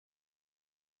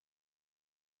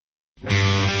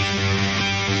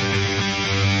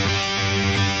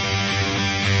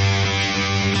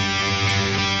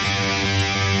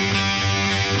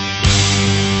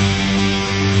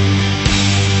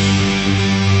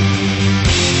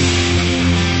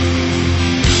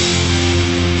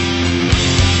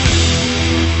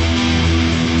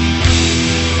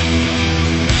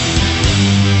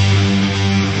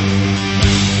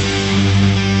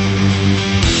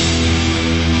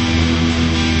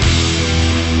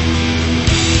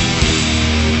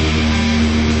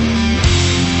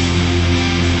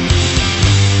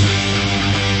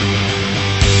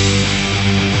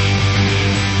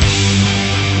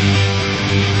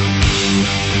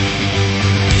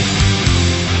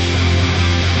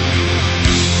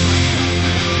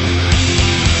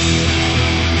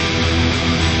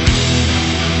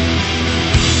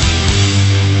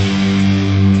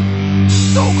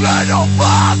Little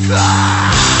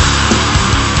fucker!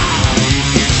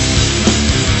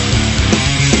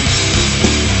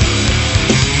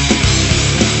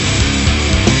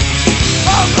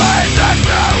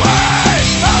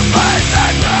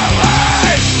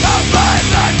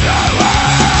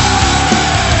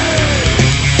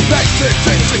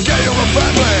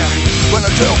 When a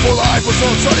deal for life was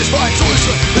not satisfying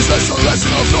solution, is this a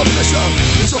lesson of submission?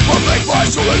 It's a perfect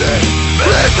vice already.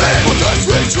 Living for the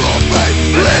switch of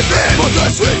faith. Living for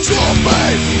the switch of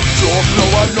faith. Sure, no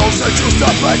one knows that you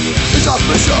stop back. It's a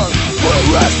mission for a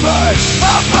respect.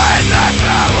 A faith that's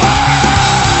the way.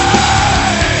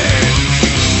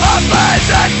 A faith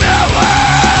that's the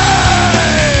way.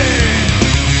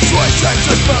 Sweet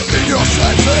senses felt in your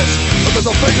senses. Under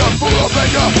the finger full of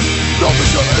anger. No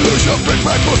vision, illusion, bring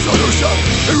back for solution.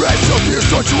 Erase your fears,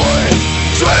 don't you worry.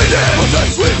 Training for that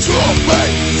switch of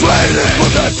faith. Training for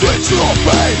that switch of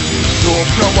faith.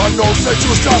 No one knows that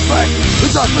you stop back.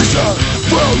 It's a mission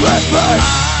for respect.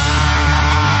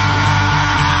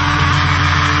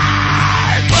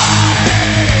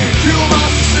 You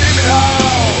must see me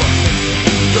how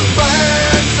the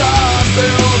flames are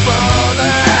still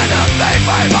burning. And I'll take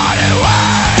my body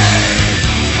away.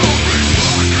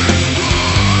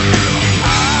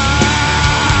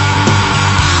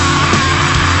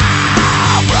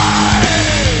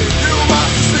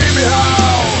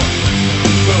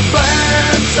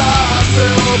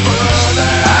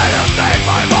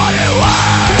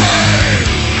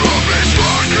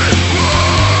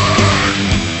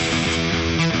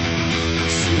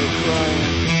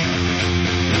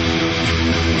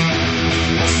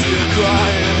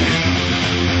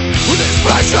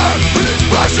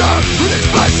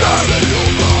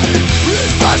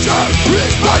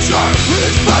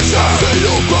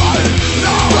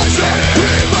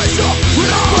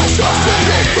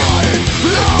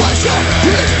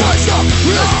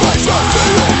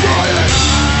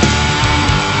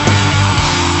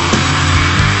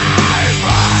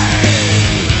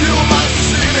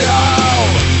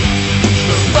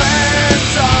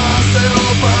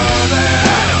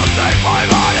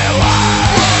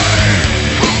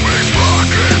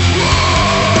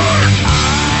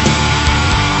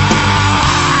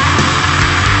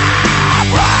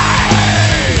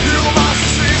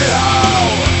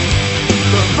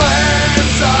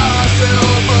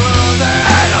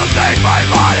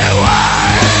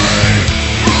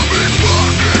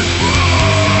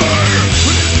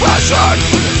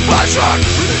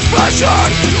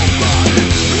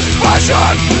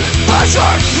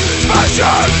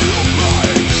 Passion!